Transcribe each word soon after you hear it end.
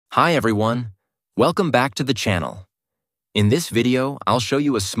Hi everyone, welcome back to the channel. In this video, I'll show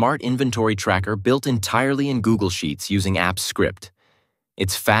you a smart inventory tracker built entirely in Google Sheets using Apps Script.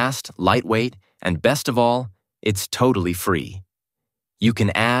 It's fast, lightweight, and best of all, it's totally free. You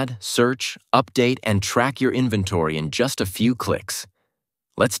can add, search, update, and track your inventory in just a few clicks.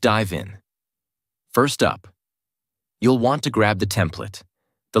 Let's dive in. First up, you'll want to grab the template.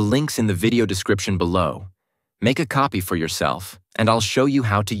 The link's in the video description below. Make a copy for yourself, and I'll show you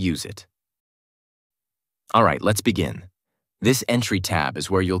how to use it. Alright, let's begin. This Entry tab is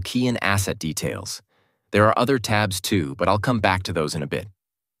where you'll key in asset details. There are other tabs too, but I'll come back to those in a bit.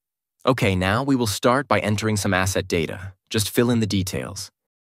 Okay, now we will start by entering some asset data. Just fill in the details.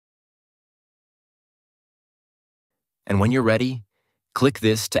 And when you're ready, click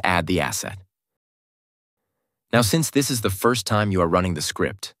this to add the asset. Now, since this is the first time you are running the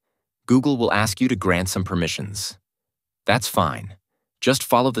script, Google will ask you to grant some permissions. That's fine. Just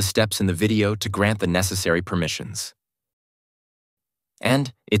follow the steps in the video to grant the necessary permissions.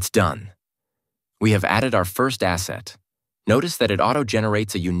 And it's done. We have added our first asset. Notice that it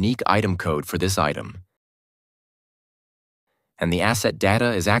auto-generates a unique item code for this item. And the asset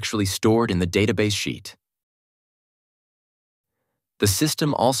data is actually stored in the database sheet. The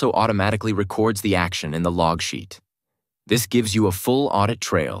system also automatically records the action in the log sheet. This gives you a full audit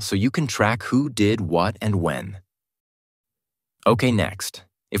trail so you can track who did what and when. Okay, next,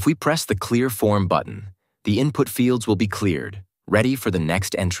 if we press the Clear Form button, the input fields will be cleared, ready for the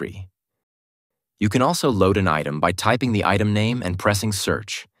next entry. You can also load an item by typing the item name and pressing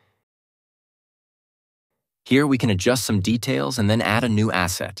Search. Here we can adjust some details and then add a new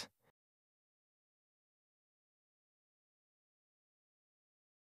asset.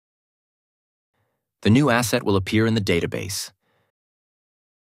 The new asset will appear in the database.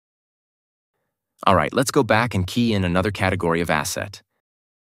 All right, let's go back and key in another category of asset.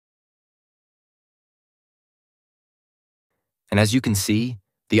 And as you can see,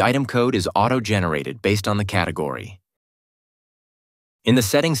 the item code is auto-generated based on the category. In the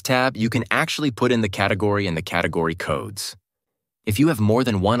Settings tab, you can actually put in the category and the category codes. If you have more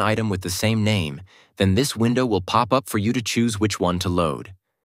than one item with the same name, then this window will pop up for you to choose which one to load.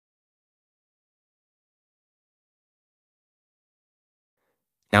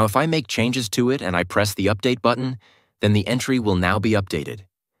 Now, if I make changes to it and I press the Update button, then the entry will now be updated.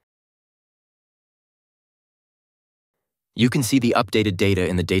 You can see the updated data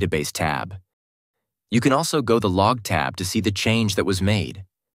in the Database tab. You can also go the Log tab to see the change that was made.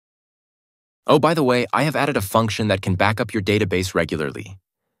 Oh, by the way, I have added a function that can back up your database regularly.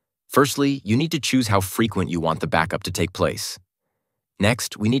 Firstly, you need to choose how frequent you want the backup to take place.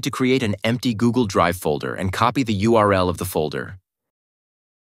 Next, we need to create an empty Google Drive folder and copy the URL of the folder.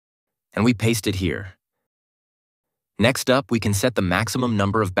 And we paste it here. Next up, we can set the maximum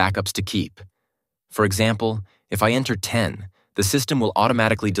number of backups to keep. For example, if I enter 10, the system will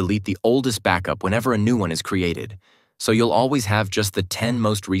automatically delete the oldest backup whenever a new one is created, so you'll always have just the 10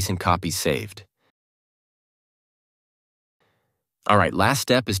 most recent copies saved. Alright, last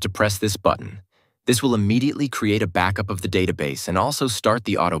step is to press this button. This will immediately create a backup of the database and also start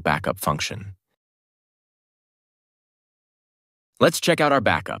the auto backup function. Let's check out our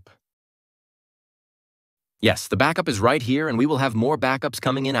backup. Yes, the backup is right here, and we will have more backups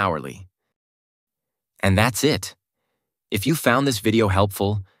coming in hourly. And that's it. If you found this video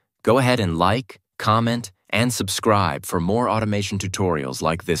helpful, go ahead and like, comment, and subscribe for more automation tutorials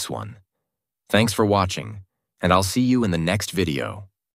like this one. Thanks for watching, and I'll see you in the next video.